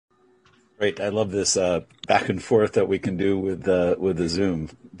Great. I love this back and forth that we can do with the Zoom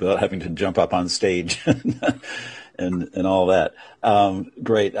without having to jump up on stage and all that.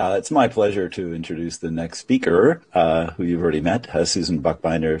 Great. It's my pleasure to introduce the next speaker, who you've already met, Susan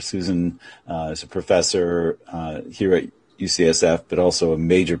Buchbinder. Susan is a professor here at UCSF, but also a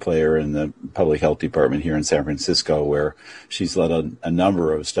major player in the public health department here in San Francisco, where she's led a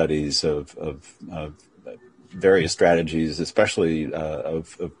number of studies of various strategies, especially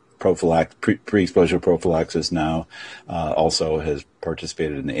of pre-exposure prophylaxis now. Also has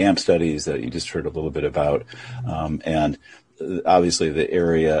participated in the AMP studies that you just heard a little bit about. And obviously the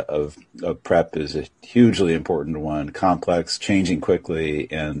area of PrEP is a hugely important one, complex, changing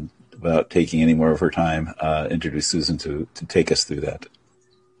quickly, and without taking any more of her time, introduce Susan to take us through that.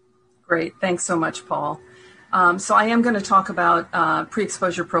 Great. Thanks so much, Paul. So I am going to talk about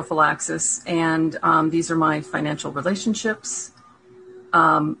pre-exposure prophylaxis, and these are my financial relationships,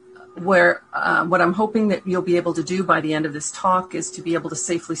 where what I'm hoping that you'll be able to do by the end of this talk is to be able to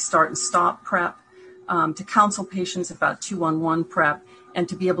safely start and stop PrEP, to counsel patients about 2-on-1 PrEP, and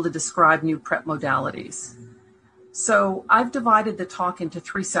to be able to describe new PrEP modalities. So I've divided the talk into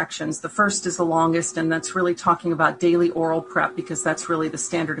 3 sections. The first is the longest, and that's really talking about daily oral PrEP, because that's really the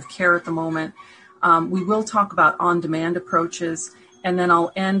standard of care at the moment. We will talk about on-demand approaches, and then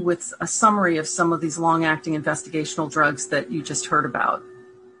I'll end with a summary of some of these long-acting investigational drugs that you just heard about.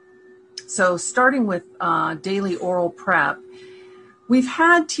 So starting with daily oral PrEP, we've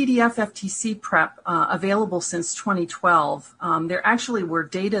had TDF-FTC PrEP available since 2012. There actually were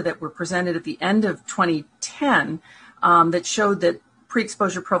data that were presented at the end of 2010 that showed that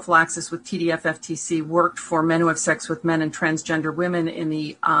pre-exposure prophylaxis with TDF-FTC worked for men who have sex with men and transgender women in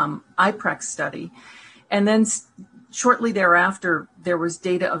the IPREX study. And then shortly thereafter, there was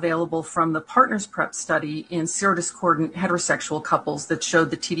data available from the Partners PrEP study in serodiscordant heterosexual couples that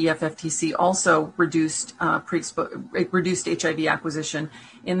showed that TDF-FTC also reduced HIV acquisition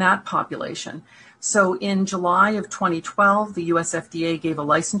in that population. So in July of 2012, the US FDA gave a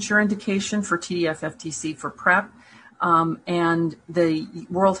licensure indication for TDF-FTC for PrEP, and the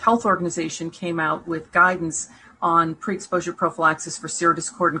World Health Organization came out with guidance on pre-exposure prophylaxis for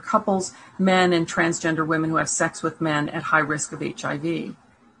serodiscordant couples, men and transgender women who have sex with men at high risk of HIV.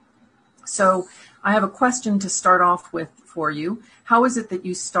 So I have a question to start off with for you. How is it that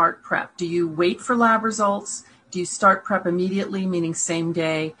you start PrEP? Do you wait for lab results? Do you start PrEP immediately, meaning same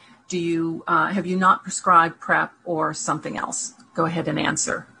day? Do you have you not prescribed PrEP or something else? Go ahead and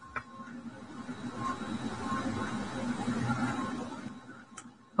answer.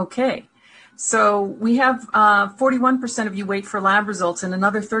 Okay. So we have 41% of you wait for lab results, and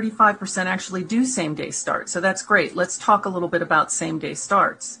another 35% actually do same-day start. So that's great. Let's talk a little bit about same-day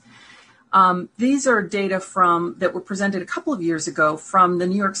starts. These are data that were presented a couple of years ago from the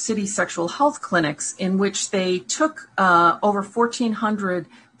New York City sexual health clinics, in which they took over 1,400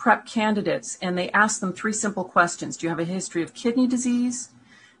 PrEP candidates, and they asked them 3 simple questions. Do you have a history of kidney disease?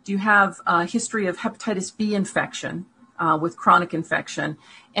 Do you have a history of hepatitis B infection with chronic infection?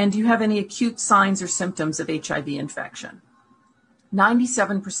 And do you have any acute signs or symptoms of HIV infection?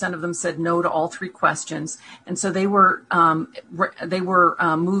 97% of them said no to all 3 questions, and so they were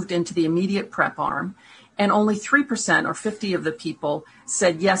moved into the immediate PrEP arm. And only 3%, or 50 of the people,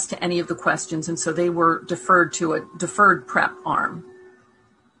 said yes to any of the questions, and so they were deferred to a deferred PrEP arm.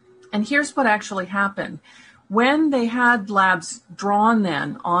 And here's what actually happened. When they had labs drawn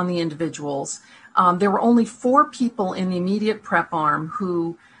then on the individuals, there were only 4 people in the immediate PrEP arm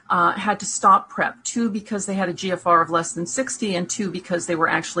who had to stop PrEP, 2 because they had a GFR of less than 60 and 2 because they were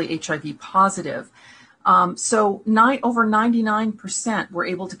actually HIV positive. So over 99% were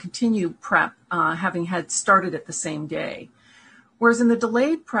able to continue PrEP, having had started it the same day. Whereas in the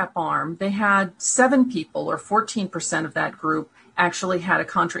delayed PrEP arm, they had 7 people, or 14% of that group, actually had a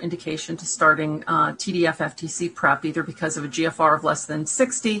contraindication to starting TDF-FTC PrEP, either because of a GFR of less than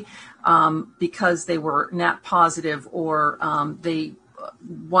 60, because they were NAT positive, or they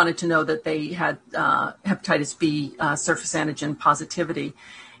wanted to know that they had hepatitis B surface antigen positivity.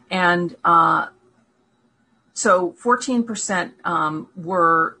 And so 14%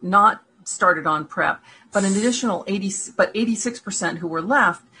 were not started on PrEP, but an additional 86% who were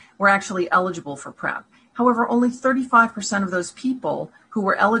left were actually eligible for PrEP. However, only 35% of those people who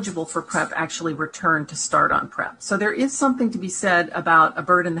were eligible for PrEP actually returned to start on PrEP. So there is something to be said about a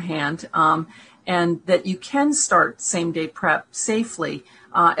bird in the hand, and that you can start same-day PrEP safely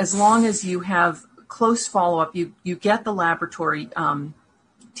as long as you have close follow-up, you get the laboratory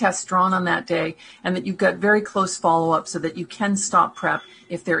tests drawn on that day, and that you've got very close follow-up so that you can stop PrEP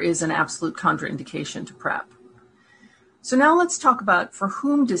if there is an absolute contraindication to PrEP. So now let's talk about for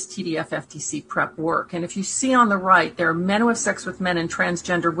whom does TDF-FTC PrEP work. And if you see on the right, there are men who have sex with men and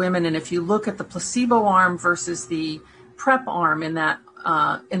transgender women. And if you look at the placebo arm versus the PrEP arm in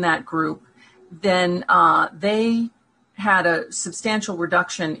that group, then they had a substantial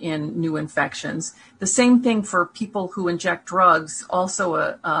reduction in new infections. The same thing for people who inject drugs,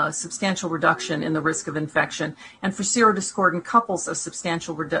 also a substantial reduction in the risk of infection. And for serodiscordant couples, a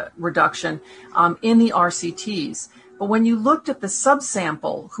substantial reduction in the RCTs. But when you looked at the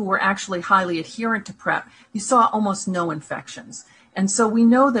subsample who were actually highly adherent to PrEP, you saw almost no infections. And so we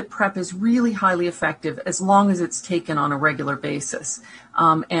know that PrEP is really highly effective as long as it's taken on a regular basis.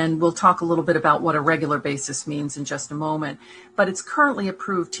 And we'll talk a little bit about what a regular basis means in just a moment. But it's currently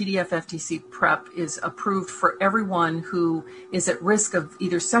approved, TDF-FTC PrEP is approved for everyone who is at risk of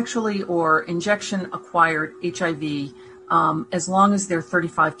either sexually or injection-acquired HIV as long as they're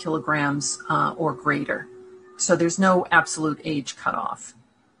 35 kilograms or greater. So there's no absolute age cutoff.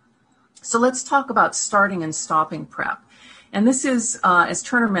 So let's talk about starting and stopping PrEP. And this is, as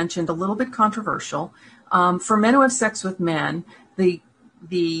Turner mentioned, a little bit controversial. For men who have sex with men, the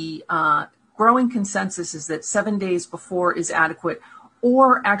growing consensus is that 7 days before is adequate,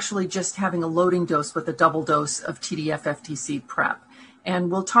 or actually just having a loading dose with a double dose of TDF-FTC PrEP.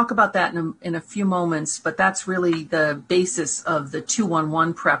 And we'll talk about that in a few moments, but that's really the basis of the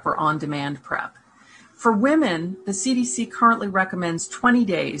 2-1-1 PrEP or on-demand PrEP. For women, the CDC currently recommends 20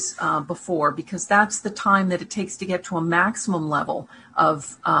 days before, because that's the time that it takes to get to a maximum level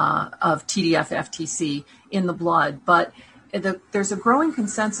of TDF-FTC in the blood. But there's a growing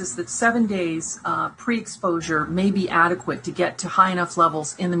consensus that 7 days pre-exposure may be adequate to get to high enough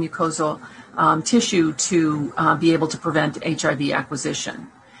levels in the mucosal tissue to be able to prevent HIV acquisition.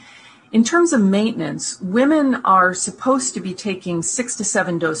 In terms of maintenance, women are supposed to be taking 6 to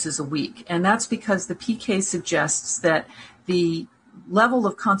 7 doses a week, and that's because the PK suggests that the level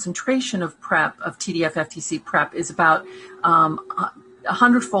of concentration of PrEP, of TDF-FTC PrEP, is about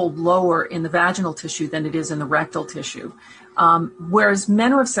 100-fold lower in the vaginal tissue than it is in the rectal tissue. Whereas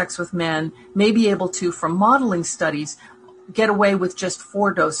men who have sex with men may be able to, from modeling studies, get away with just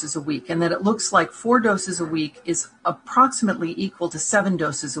 4 doses a week, and that it looks like 4 doses a week is approximately equal to 7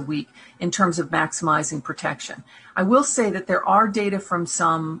 doses a week in terms of maximizing protection. I will say that there are data from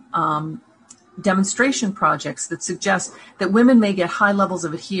some demonstration projects that suggest that women may get high levels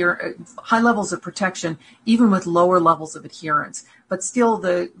of protection even with lower levels of adherence. But still,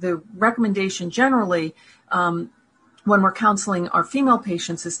 the recommendation generally when we're counseling our female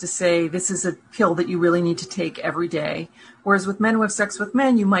patients is to say this is a pill that you really need to take every day. Whereas with men who have sex with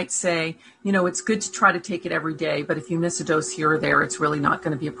men, you might say, you know, it's good to try to take it every day, but if you miss a dose here or there, it's really not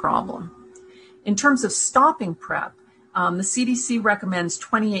going to be a problem. In terms of stopping PrEP, the CDC recommends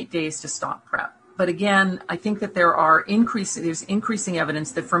 28 days to stop PrEP. But again, I think that there's increasing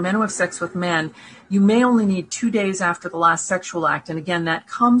evidence that for men who have sex with men, you may only need 2 days after the last sexual act. And again, that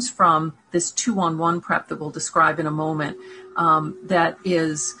comes from this 2-on-1 PrEP that we'll describe in a moment, that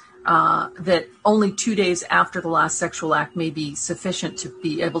only 2 days after the last sexual act may be sufficient to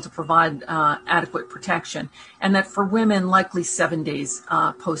be able to provide adequate protection. And that for women, likely 7 days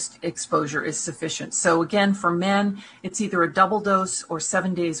post-exposure is sufficient. So again, for men, it's either a double dose or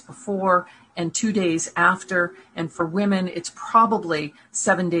 7 days before and 2 days after. And for women, it's probably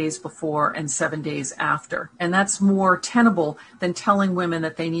 7 days before and 7 days after. And that's more tenable than telling women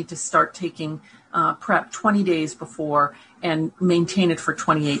that they need to start taking PrEP 20 days before and maintain it for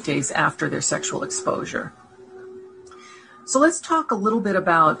 28 days after their sexual exposure. So let's talk a little bit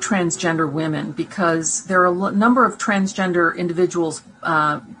about transgender women, because there are a number of transgender individuals,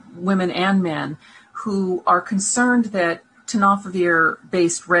 women and men, who are concerned that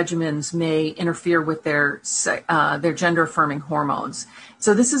tenofovir-based regimens may interfere with their gender-affirming hormones.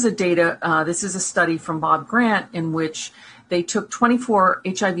 So this is a study from Bob Grant in which they took 24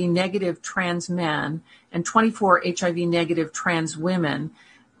 HIV-negative trans men and 24 HIV-negative trans women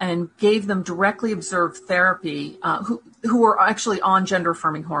and gave them directly observed therapy, who were actually on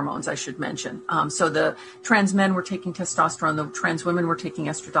gender-affirming hormones, I should mention. So the trans men were taking testosterone, the trans women were taking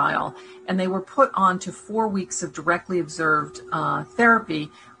estradiol, and they were put on to 4 weeks of directly observed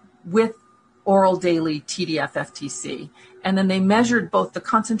therapy with oral daily TDF-FTC. And then they measured both the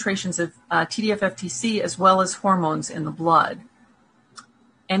concentrations of TDF-FTC as well as hormones in the blood.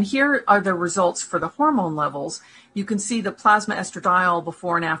 And here are the results for the hormone levels. You can see the plasma estradiol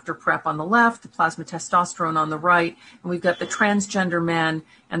before and after PrEP on the left, the plasma testosterone on the right, and we've got the transgender men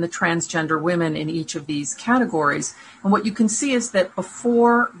and the transgender women in each of these categories. And what you can see is that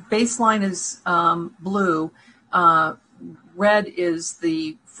before, baseline is blue, red is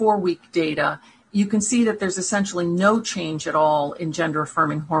the 4-week data, you can see that there's essentially no change at all in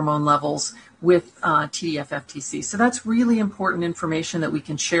gender-affirming hormone levels with TDF-FTC. So that's really important information that we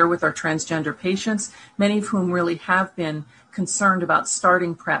can share with our transgender patients, many of whom really have been concerned about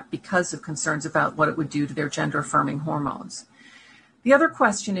starting PrEP because of concerns about what it would do to their gender-affirming hormones. The other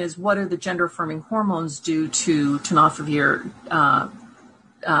question is, what do the gender-affirming hormones do to tenofovir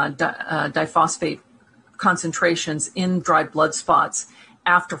diphosphate concentrations in dried blood spots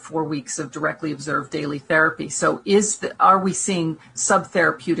after 4 weeks of directly observed daily therapy? So are we seeing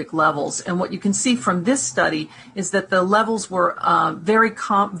subtherapeutic levels? And what you can see from this study is that the levels were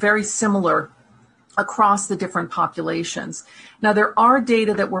very similar across the different populations. Now, there are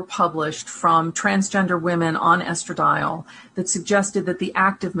data that were published from transgender women on estradiol that suggested that the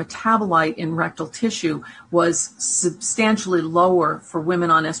active metabolite in rectal tissue was substantially lower for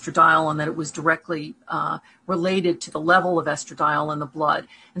women on estradiol, and that it was directly related to the level of estradiol in the blood.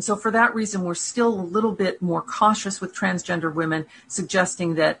 And so for that reason, we're still a little bit more cautious with transgender women,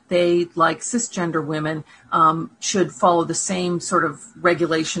 suggesting that they, like cisgender women, should follow the same sort of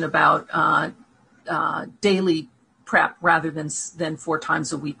regulation about daily PrEP rather than 4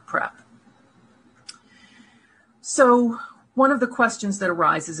 times a week PrEP. So one of the questions that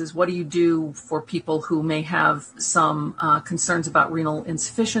arises is, what do you do for people who may have some concerns about renal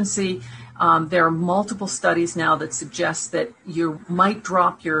insufficiency? There are multiple studies now that suggest that you might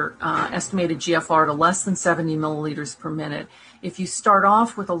drop your estimated GFR to less than 70 milliliters per minute. If you start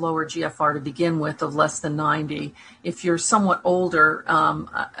off with a lower GFR to begin with of less than 90, if you're somewhat older,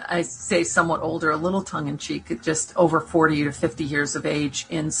 I say somewhat older, a little tongue-in-cheek, just over 40 to 50 years of age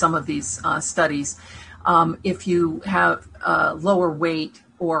in some of these studies, if you have lower weight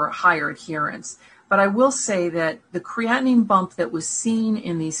or higher adherence. But I will say that the creatinine bump that was seen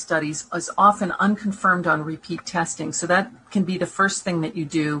in these studies is often unconfirmed on repeat testing. So that can be the first thing that you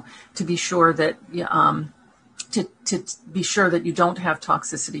do to be sure that to be sure that you don't have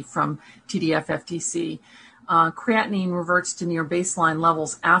toxicity from TDF-FTC. Creatinine reverts to near baseline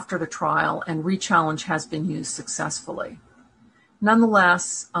levels after the trial, and rechallenge has been used successfully.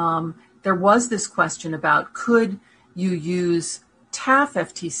 Nonetheless, there was this question about, could you use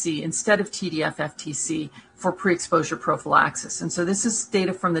TAF-FTC instead of TDF-FTC for pre-exposure prophylaxis? And so this is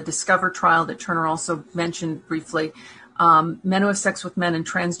data from the Discover trial that Turner also mentioned briefly. Men who have sex with men and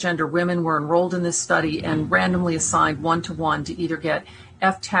transgender women were enrolled in this study and randomly assigned 1-to-1 to either get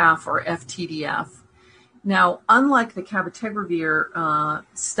FTAF or FTDF. Now, unlike the cabotegravir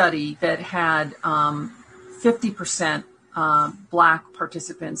study that had 50% Black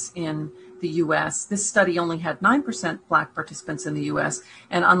participants in the U.S., this study only had 9% Black participants in the U.S.,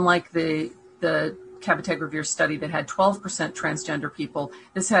 and unlike the cabotegravir study that had 12% transgender people,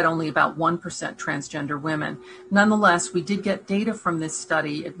 this had only about 1% transgender women. Nonetheless, we did get data from this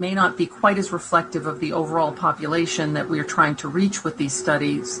study. It may not be quite as reflective of the overall population that we are trying to reach with these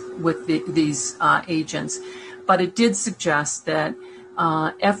studies, with these agents, but it did suggest that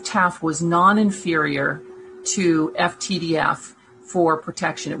FTAF was non-inferior to FTDF for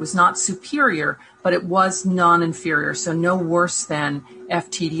protection. It was not superior, but it was non-inferior, so no worse than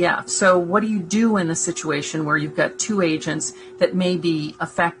FTDF. So what do you do in a situation where you've got two agents that may be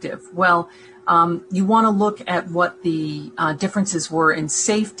effective? Well, you want to look at what the differences were in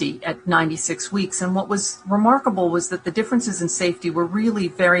safety at 96 weeks. And what was remarkable was that the differences in safety were really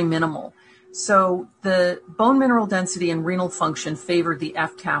very minimal. So the bone mineral density and renal function favored the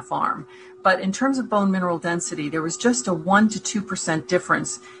FTAF arm. But in terms of bone mineral density, there was just a 1 to 2%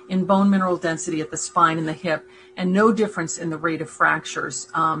 difference in bone mineral density at the spine and the hip, and no difference in the rate of fractures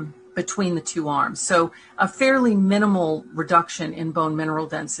between the two arms. So a fairly minimal reduction in bone mineral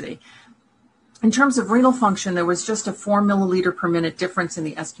density. In terms of renal function, there was just a 4 milliliter per minute difference in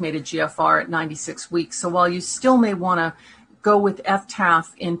the estimated GFR at 96 weeks. So while you still may want to go with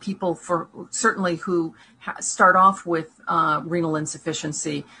FTAF in people for certainly who start off with renal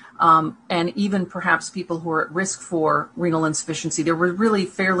insufficiency, and even perhaps people who are at risk for renal insufficiency, there were really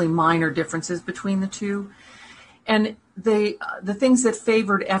fairly minor differences between the two. And the things that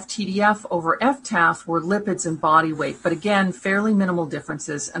favored FTDF over FTAF were lipids and body weight, but again, fairly minimal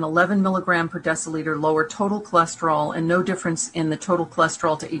differences, an 11 milligram per deciliter lower total cholesterol and no difference in the total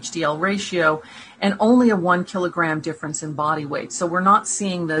cholesterol to HDL ratio, and only a 1 kilogram difference in body weight. So we're not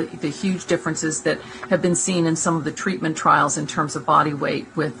seeing the huge differences that have been seen in some of the treatment trials in terms of body weight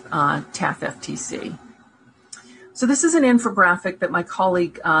with TAF-FTC. So this is an infographic that my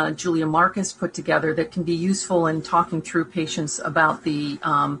colleague Julia Marcus put together that can be useful in talking through patients about the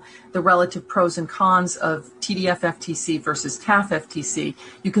relative pros and cons of TDF-FTC versus TAF-FTC.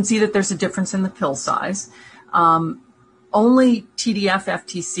 You can see that there's a difference in the pill size. Only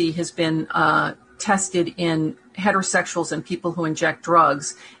TDF-FTC has been tested in heterosexuals and people who inject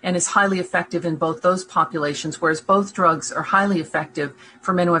drugs and is highly effective in both those populations, whereas both drugs are highly effective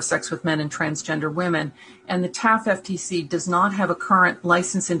for men who have sex with men and transgender women. And the TAF-FTC does not have a current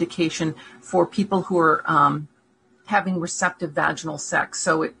license indication for people who are having receptive vaginal sex.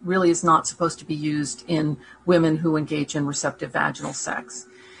 So it really is not supposed to be used in women who engage in receptive vaginal sex.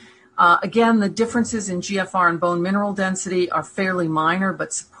 Again, the differences in GFR and bone mineral density are fairly minor,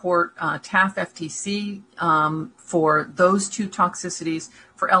 but support TAF-FTC for those two toxicities.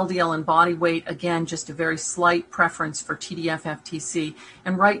 For LDL and body weight, again, just a very slight preference for TDF-FTC.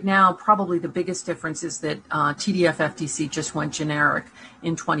 And right now, probably the biggest difference is that TDF-FTC just went generic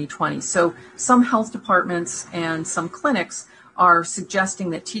in 2020. So some health departments and some clinics are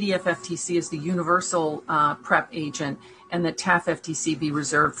suggesting that TDF-FTC is the universal PrEP agent, and that TAF-FTC be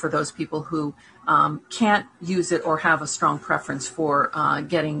reserved for those people who can't use it or have a strong preference for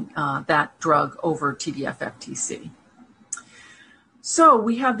getting that drug over TDF-FTC. So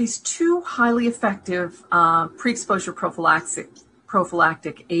we have these two highly effective pre-exposure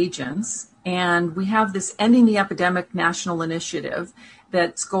prophylactic agents, and we have this Ending the Epidemic national initiative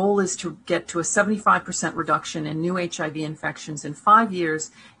that's goal is to get to a 75% reduction in new HIV infections in 5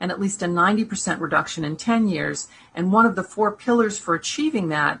 years and at least a 90% reduction in 10 years. And one of the 4 pillars for achieving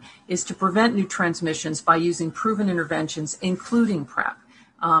that is to prevent new transmissions by using proven interventions, including PrEP.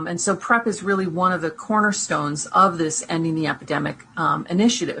 And so PrEP is really one of the cornerstones of this Ending the Epidemic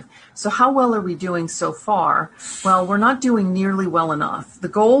initiative. So how well are we doing so far? Well, we're not doing nearly well enough. The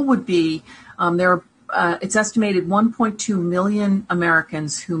goal would be it's estimated 1.2 million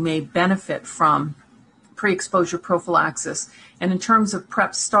Americans who may benefit from pre-exposure prophylaxis. And in terms of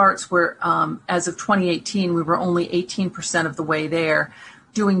PrEP starts, where as of 2018, we were only 18% of the way there,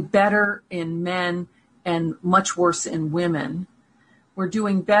 doing better in men and much worse in women. We're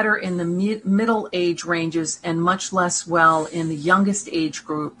doing better in the middle age ranges and much less well in the youngest age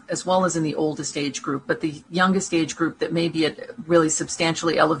group as well as in the oldest age group. But the youngest age group that may be at really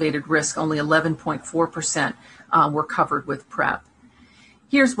substantially elevated risk, only 11.4% were covered with PrEP.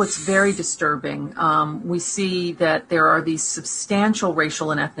 Here's what's very disturbing. We see that there are these substantial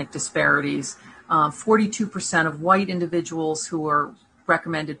racial and ethnic disparities. 42% of white individuals who are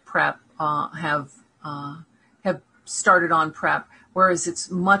recommended PrEP have started on PrEP, whereas it's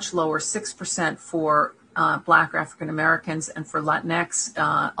much lower, 6% for Black African Americans, and for Latinx,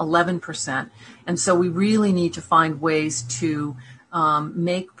 11%. And so we really need to find ways to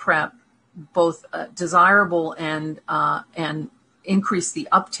make PrEP both desirable and increase the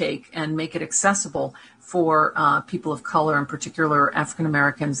uptake and make it accessible for people of color, in particular African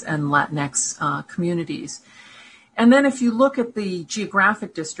Americans and Latinx communities. And then if you look at the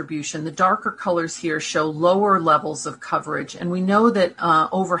geographic distribution, the darker colors here show lower levels of coverage. And we know that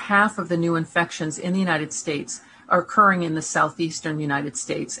over half of the new infections in the United States are occurring in the southeastern United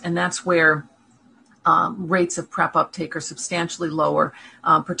States. And that's where rates of PrEP uptake are substantially lower,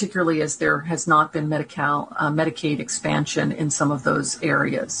 particularly as there has not been Medicaid expansion in some of those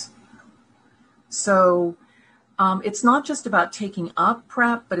areas. So it's not just about taking up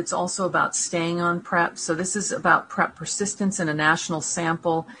PrEP, but it's also about staying on PrEP. So this is about PrEP persistence in a national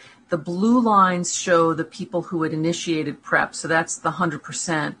sample. The blue lines show the people who had initiated PrEP, so that's the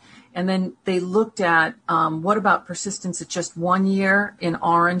 100%. And then they looked at what about persistence at just 1 year in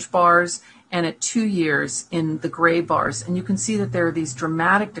orange bars and at 2 years in the gray bars. And you can see that there are these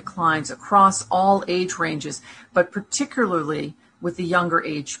dramatic declines across all age ranges, but particularly with the younger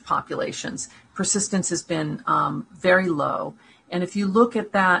age populations. Persistence has been very low. And if you look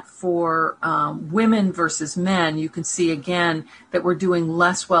at that for women versus men, you can see again that we're doing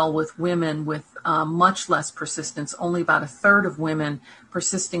less well with women with much less persistence, only about a third of women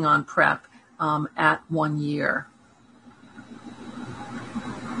persisting on PrEP at 1 year.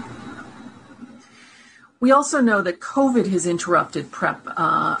 We also know that COVID has interrupted PrEP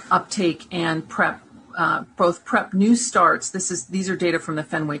uptake and PrEP both PrEP new starts. These are data from the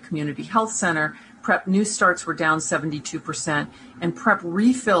Fenway Community Health Center. PrEP new starts were down 72%, and PrEP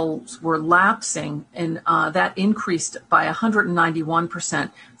refills were lapsing, and that increased by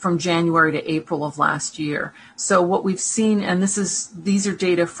 191% from January to April of last year. So what we've seen, and these are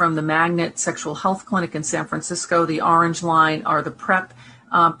data from the Magnet Sexual Health Clinic in San Francisco. The orange line are the PrEP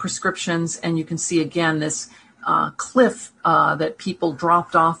prescriptions, and you can see again this cliff that people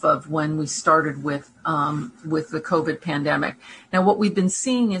dropped off of when we started with the COVID pandemic. Now, what we've been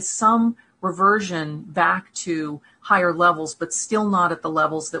seeing is some reversion back to higher levels, but still not at the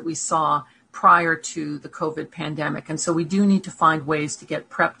levels that we saw prior to the COVID pandemic. And so we do need to find ways to get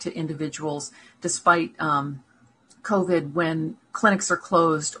PrEP to individuals despite COVID when clinics are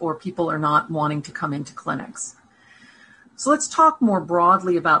closed or people are not wanting to come into clinics. So let's talk more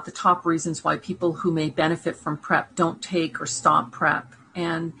broadly about the top reasons why people who may benefit from PrEP don't take or stop PrEP.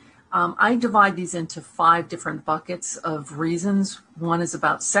 And I divide these into 5 different buckets of reasons. One is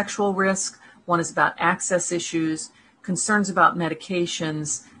about sexual risk, one is about access issues, concerns about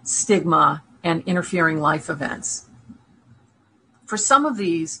medications, stigma, and interfering life events. For some of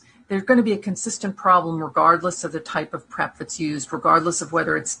these, there's going to be a consistent problem regardless of the type of PrEP that's used, regardless of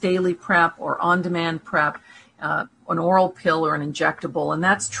whether it's daily PrEP or on-demand PrEP, an oral pill or an injectable. And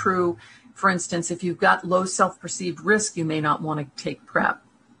that's true, for instance, if you've got low self-perceived risk, you may not want to take PrEP.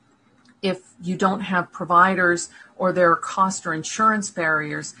 If you don't have providers or there are cost or insurance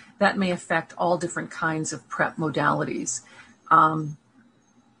barriers, that may affect all different kinds of PrEP modalities.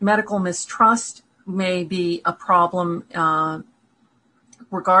 Medical mistrust may be a problem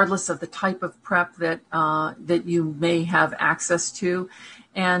regardless of the type of PrEP that you may have access to.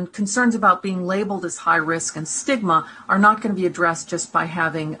 And concerns about being labeled as high risk and stigma are not going to be addressed just by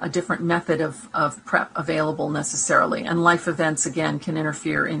having a different method of PrEP available necessarily. And life events, again, can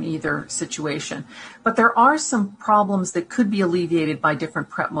interfere in either situation. But there are some problems that could be alleviated by different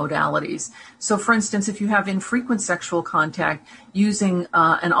PrEP modalities. So, for instance, if you have infrequent sexual contact, using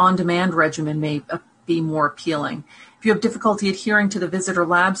an on-demand regimen may be more appealing. If you have difficulty adhering to the visit or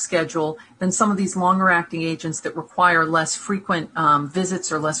lab schedule, then some of these longer-acting agents that require less frequent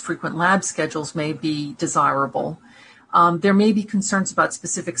visits or less frequent lab schedules may be desirable. There may be concerns about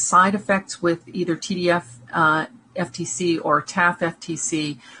specific side effects with either TDF FTC or TAF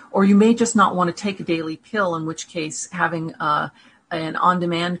FTC, or you may just not want to take a daily pill, in which case having an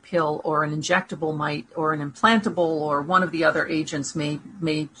on-demand pill or an injectable might, or an implantable or one of the other agents may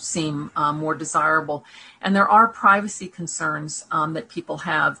seem more desirable. And there are privacy concerns that people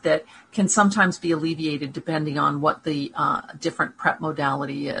have that can sometimes be alleviated depending on what the different PrEP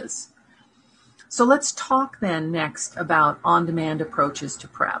modality is. So let's talk then next about on-demand approaches to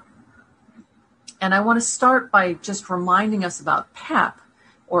PrEP. And I want to start by just reminding us about PEP,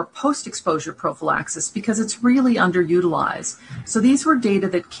 or post-exposure prophylaxis, because it's really underutilized. So these were data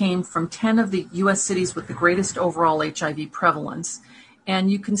that came from 10 of the U.S. cities with the greatest overall HIV prevalence. And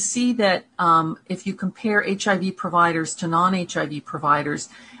you can see that if you compare HIV providers to non-HIV providers,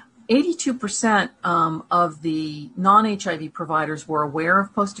 82% of the non-HIV providers were aware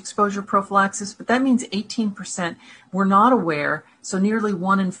of post-exposure prophylaxis, but that means 18% were not aware, so nearly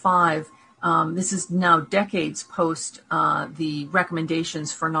 1 in 5. This is now decades post the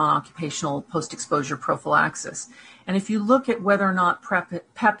recommendations for non-occupational post-exposure prophylaxis. And if you look at whether or not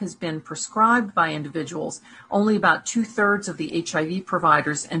PEP has been prescribed by individuals, only about 2/3 of the HIV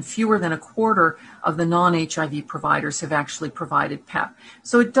providers and fewer than 1/4 of the non-HIV providers have actually provided PEP.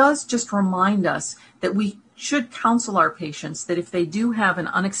 So it does just remind us that we should counsel our patients that if they do have an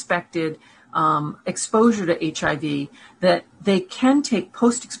unexpected exposure to HIV, that they can take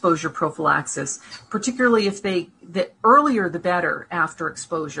post-exposure prophylaxis, particularly if the earlier the better after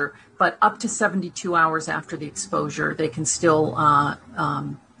exposure, but up to 72 hours after the exposure, they can still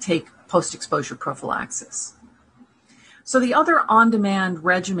take post-exposure prophylaxis. So the other on-demand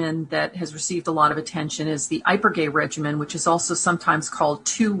regimen that has received a lot of attention is the Ipergay regimen, which is also sometimes called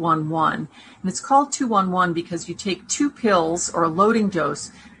 2-1-1. And it's called 2-1-1 because you take 2 pills or a loading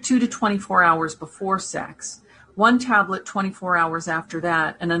dose 2 to 24 hours before sex, 1 tablet 24 hours after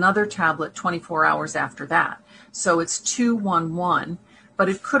that, and another tablet 24 hours after that. So it's 2-1-1, but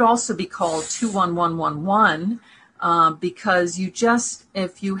it could also be called 2-1-1-1-1 because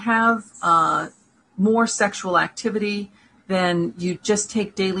if you have more sexual activity, then you just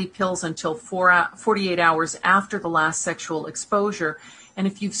take daily pills until 48 hours after the last sexual exposure. And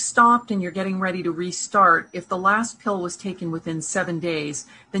if you've stopped and you're getting ready to restart, if the last pill was taken within 7 days,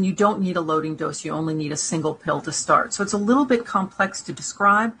 then you don't need a loading dose. You only need a single pill to start. So it's a little bit complex to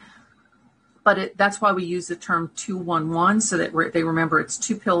describe, but that's why we use the term 2-1-1, so that they remember it's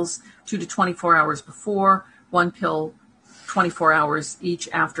 2 pills 2 to 24 hours before, 1 pill 24 hours each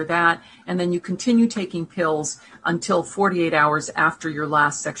after that, and then you continue taking pills until 48 hours after your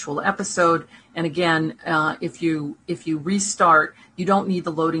last sexual episode. And again, if you restart, you don't need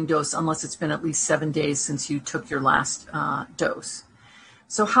the loading dose unless it's been at least 7 days since you took your last dose.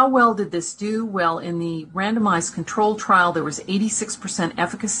 So how well did this do? Well, in the randomized control trial, there was 86%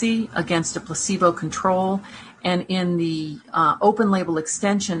 efficacy against a placebo control, and in the open label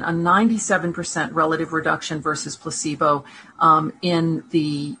extension, a 97% relative reduction versus placebo in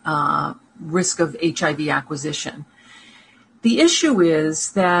the risk of HIV acquisition. The issue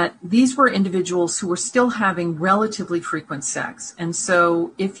is that these were individuals who were still having relatively frequent sex. And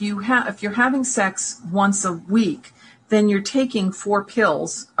so if you're having sex once a week, then you're taking 4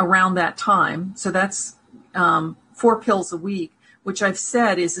 pills around that time. So that's 4 pills a week, which I've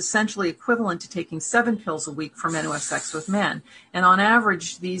said is essentially equivalent to taking 7 pills a week for men who have sex with men. And on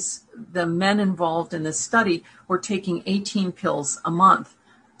average, the men involved in this study were taking 18 pills a month,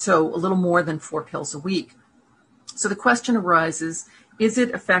 so a little more than 4 pills a week. So the question arises, is it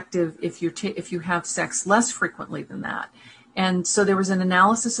effective if you have sex less frequently than that? And so there was an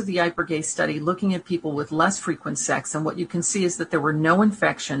analysis of the Ipergay study looking at people with less frequent sex, and what you can see is that there were no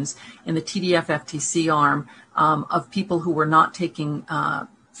infections in the TDF-FTC arm of people who were not taking,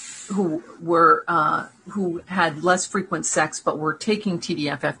 who had less frequent sex but were taking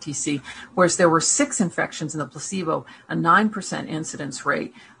TDF-FTC, whereas there were 6 infections in the placebo, a 9% incidence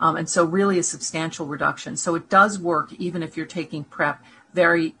rate, and so really a substantial reduction. So it does work even if you're taking PrEP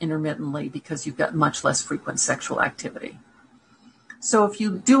very intermittently because you've got much less frequent sexual activity. So if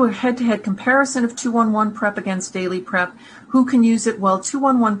you do a head-to-head comparison of 211 PrEP against daily PrEP, who can use it? Well,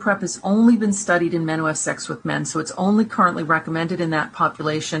 211 PrEP has only been studied in men who have sex with men, so it's only currently recommended in that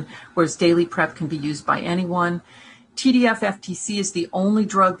population, whereas daily PrEP can be used by anyone. TDF-FTC is the only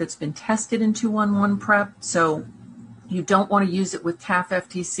drug that's been tested in 211 PrEP, so you don't want to use it with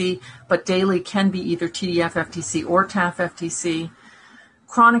TAF-FTC, but daily can be either TDF-FTC or TAF-FTC.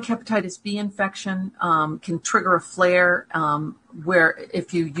 Chronic hepatitis B infection can trigger a flare where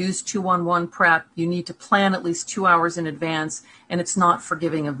if you use 211 PrEP, you need to plan at least 2 hours in advance, and it's not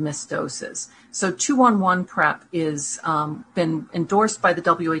forgiving of missed doses. So 211 PrEP is been endorsed by the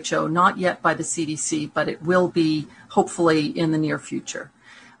WHO, not yet by the CDC, but it will be hopefully in the near future.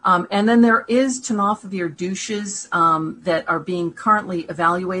 And then there is tenofovir douches that are being currently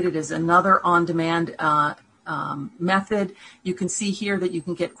evaluated as another on-demand method. You can see here that you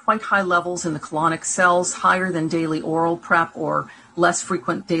can get quite high levels in the colonic cells, higher than daily oral PrEP or less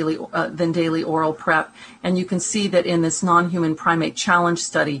frequent than daily oral PrEP. And you can see that in this non-human primate challenge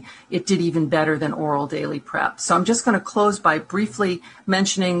study, it did even better than oral daily PrEP. So I'm just going to close by briefly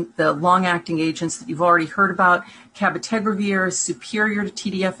mentioning the long-acting agents that you've already heard about. Cabotegravir is superior to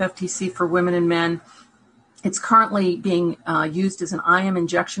TDF-FTC for women and men. It's currently being used as an IM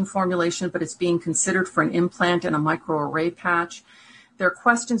injection formulation, but it's being considered for an implant and a microarray patch. There are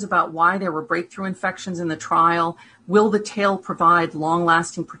questions about why there were breakthrough infections in the trial. Will the tail provide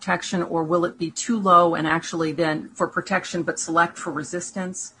long-lasting protection, or will it be too low and actually then for protection but select for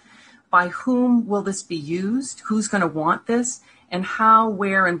resistance? By whom will this be used? Who's going to want this? And how,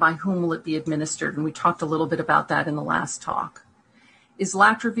 where, and by whom will it be administered? And we talked a little bit about that in the last talk.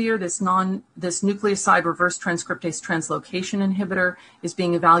 Islatravir, this nucleoside reverse transcriptase translocation inhibitor, is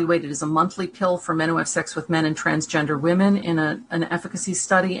being evaluated as a monthly pill for men who have sex with men and transgender women in an efficacy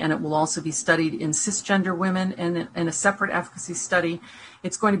study, and it will also be studied in cisgender women in a separate efficacy study.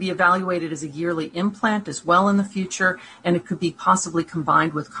 It's going to be evaluated as a yearly implant as well in the future, and it could be possibly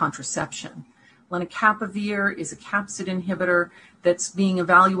combined with contraception. Lenacapavir is a capsid inhibitor that's being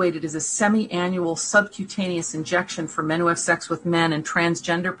evaluated as a semi-annual subcutaneous injection for men who have sex with men and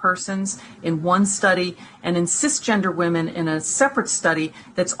transgender persons in one study, and in cisgender women in a separate study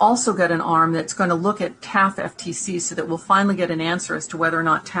that's also got an arm that's going to look at TAF-FTC so that we'll finally get an answer as to whether or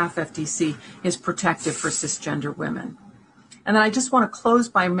not TAF-FTC is protective for cisgender women. And then I just want to close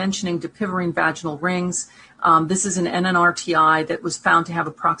by mentioning dapivirine vaginal rings. This is an NNRTI that was found to have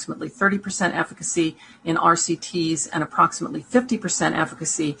approximately 30% efficacy in RCTs and approximately 50%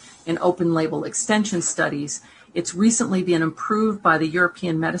 efficacy in open label extension studies. It's recently been approved by the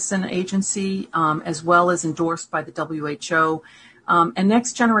European Medicine Agency as well as endorsed by the WHO. And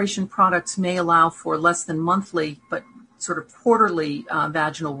next generation products may allow for less than monthly but sort of quarterly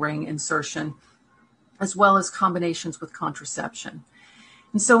vaginal ring insertion, as well as combinations with contraception.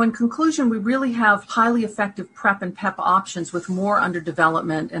 And so in conclusion, we really have highly effective PrEP and PEP options with more under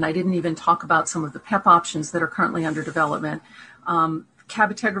development, and I didn't even talk about some of the PEP options that are currently under development.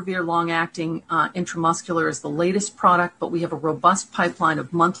 Cabotegravir long-acting intramuscular is the latest product, but we have a robust pipeline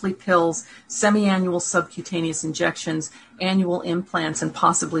of monthly pills, semi-annual subcutaneous injections, annual implants, and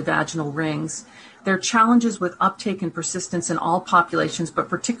possibly vaginal rings. There are challenges with uptake and persistence in all populations, but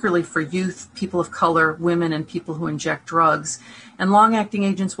particularly for youth, people of color, women, and people who inject drugs. And long-acting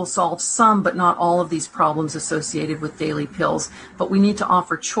agents will solve some, but not all of these problems associated with daily pills. But we need to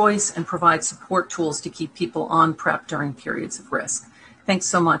offer choice and provide support tools to keep people on PrEP during periods of risk. Thanks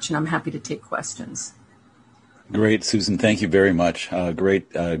so much, and I'm happy to take questions. Great, Susan. Thank you very much. Great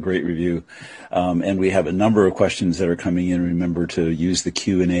review. And we have a number of questions that are coming in. Remember to use the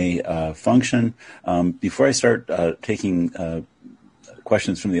Q&A function. Before I start taking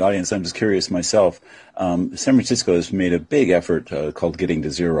questions from the audience, I'm just curious myself. San Francisco has made a big effort called Getting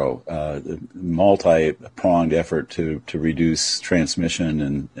to Zero, a multi-pronged effort to reduce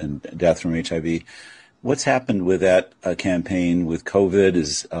transmission and death from HIV. What's happened with that campaign with COVID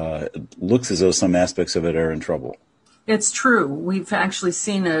it looks as though some aspects of it are in trouble. It's true. We've actually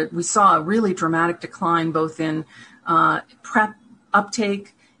we saw a really dramatic decline both in PrEP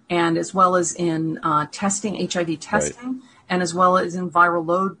uptake and as well as in testing, HIV testing, right, and as well as in viral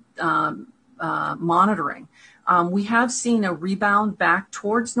load monitoring. We have seen a rebound back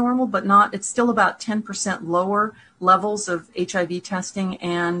towards normal, but it's still about 10% lower levels of HIV testing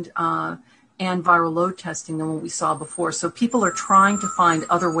and viral load testing than what we saw before. So people are trying to find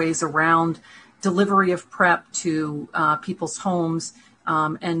other ways around delivery of PrEP to people's homes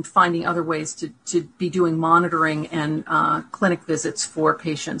and finding other ways to be doing monitoring and clinic visits for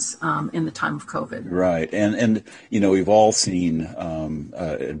patients in the time of COVID. Right. And we've all seen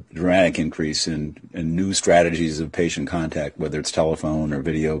a dramatic increase in new strategies of patient contact, whether it's telephone or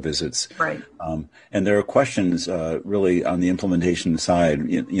video visits. Right. And there are questions really on the implementation side.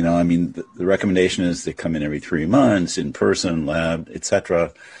 The recommendation is they come in every 3 months, in person, lab, et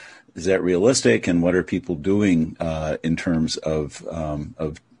cetera. Is that realistic? And what are people doing in terms of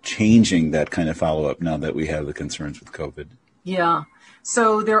changing that kind of follow-up now that we have the concerns with COVID? Yeah.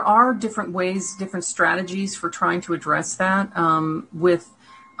 So there are different ways, different strategies for trying to address that with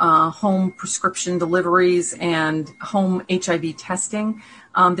home prescription deliveries and home HIV testing.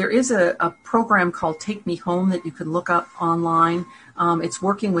 There is a program called Take Me Home that you can look up online. It's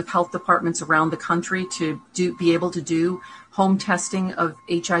working with health departments around the country to be able to do home testing of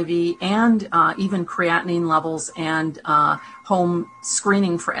HIV and even creatinine levels and home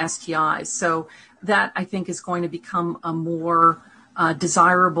screening for STIs. So that, I think, is going to become a more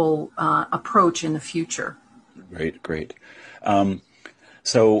desirable approach in the future. Great.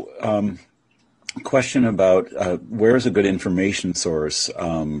 Question about where is a good information source?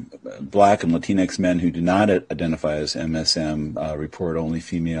 Black and Latinx men who do not identify as MSM report only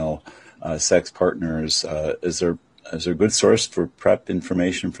female sex partners. Is there a good source for PrEP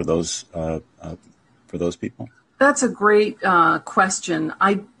information for those people? That's a great question.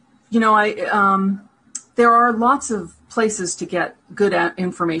 There are lots of places to get good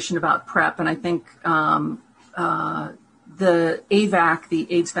information about PrEP, and I think the AVAC, the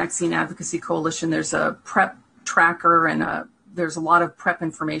AIDS Vaccine Advocacy Coalition, there's a PrEP tracker and there's a lot of PrEP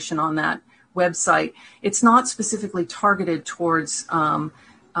information on that website. It's not specifically targeted towards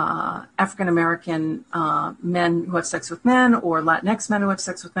African-American men who have sex with men or Latinx men who have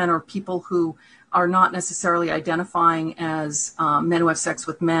sex with men or people who are not necessarily identifying as men who have sex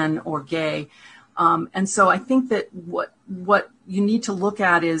with men or gay. And so I think that what you need to look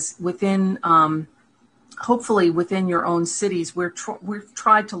at is within hopefully within your own cities, we've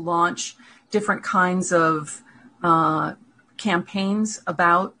tried to launch different kinds of campaigns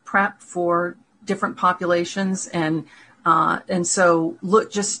about PrEP for different populations, and so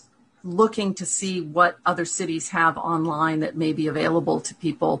looking to see what other cities have online that may be available to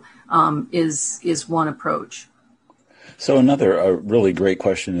people is one approach. So another really great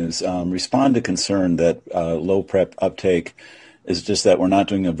question is respond to concern that low PrEP uptake is just that we're not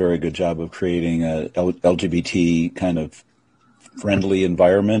doing a very good job of creating a LGBT kind of friendly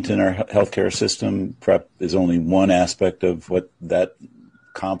environment in our healthcare system. PrEP is only one aspect of what that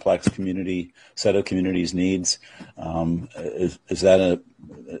complex set of communities needs. Is that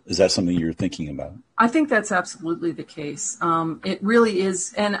something you're thinking about? I think that's absolutely the case. It really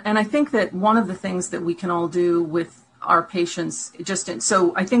is, and I think that one of the things that we can all do with our patients,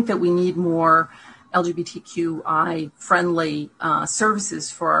 so I think that we need more LGBTQI friendly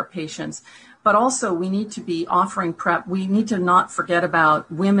services for our patients, but also we need to be offering PrEP. We need to not forget about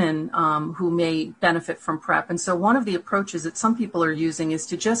women who may benefit from PrEP. And so one of the approaches that some people are using is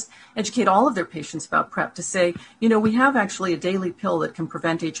to just educate all of their patients about PrEP, to say, we have actually a daily pill that can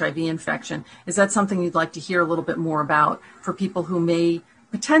prevent HIV infection. Is that something you'd like to hear a little bit more about for people who may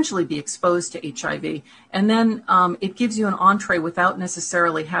potentially be exposed to HIV? And then it gives you an entree without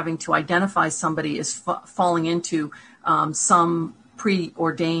necessarily having to identify somebody as falling into some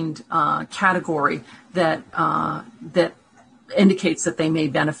preordained category that indicates that they may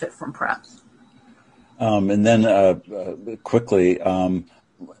benefit from PrEP. And then quickly,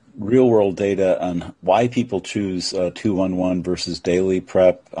 real world data on why people choose 211 versus daily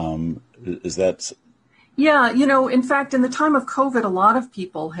PrEP. Is that? Yeah, in fact, in the time of COVID, a lot of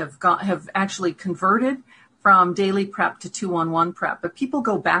people have actually converted from daily PrEP to 2-on-1 PrEP, but people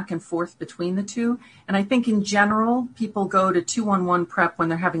go back and forth between the two. And I think in general, people go to 2-on-1 PrEP when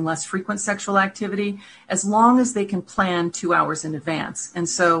they're having less frequent sexual activity, as long as they can plan 2 hours in advance. And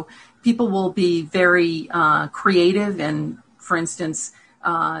so people will be very creative and, for instance,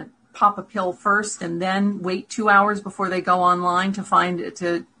 pop a pill first and then wait 2 hours before they go online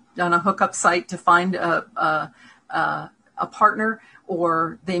on a hookup site to find a partner.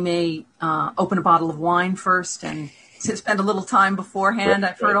 Or they may open a bottle of wine first and spend a little time beforehand.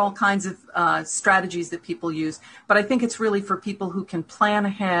 I've heard all kinds of strategies that people use. But I think it's really for people who can plan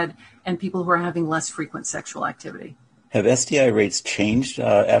ahead and people who are having less frequent sexual activity. Have STI rates changed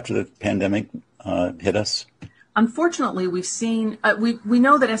after the pandemic hit us? Unfortunately, we've seen, we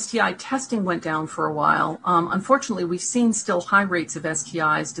know that STI testing went down for a while. Unfortunately, we've seen still high rates of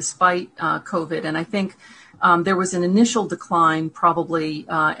STIs despite COVID. And I think there was an initial decline probably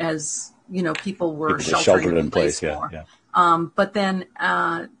as, people were sheltered in place more. Yeah. But then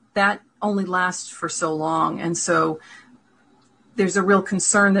that only lasts for so long. And so there's a real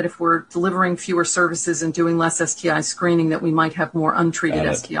concern that if we're delivering fewer services and doing less STI screening, that we might have more untreated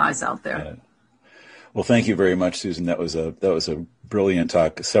STIs out there. Well, thank you very much, Susan. That was a brilliant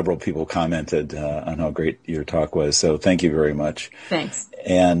talk. Several people commented on how great your talk was. So thank you very much. Thanks.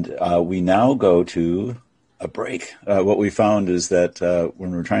 And we now go to a break. What we found is that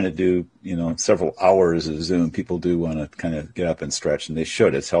when we're trying to do, several hours of Zoom, people do want to kind of get up and stretch, and they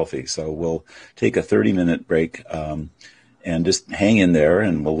should. It's healthy. So we'll take a 30-minute break and just hang in there,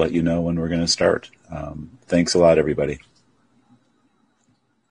 and we'll let you know when we're going to start. Thanks a lot, everybody.